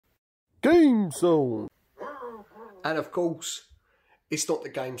GameZone. And of course, it's not the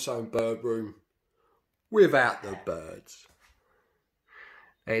GameZone Birdroom without the birds.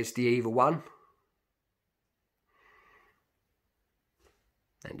 There's the evil one.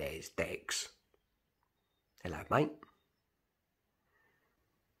 And there's Dex. Hello, mate.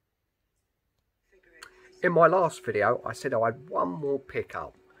 In my last video, I said I had one more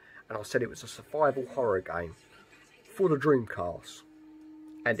pickup, and I said it was a survival horror game for the Dreamcast.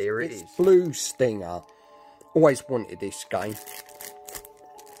 And here it is. Blue Stinger. Always wanted this game.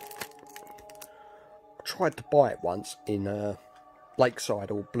 I tried to buy it once in Lakeside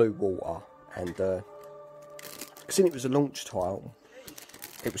or Blue Water, and seeing it was a launch title,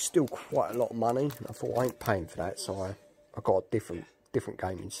 it was still quite a lot of money. I thought, I ain't paying for that, so I got a different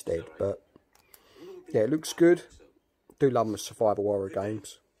game instead. But yeah, it looks good. Do love my survival horror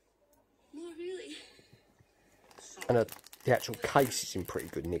games. And the actual case is in pretty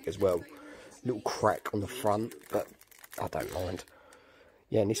good nick as well. Little crack on the front, but I don't mind.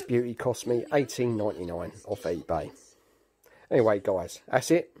 Yeah, and this beauty cost me $18.99 off eBay. Anyway, guys, that's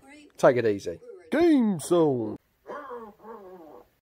it. Take it easy. GameZone.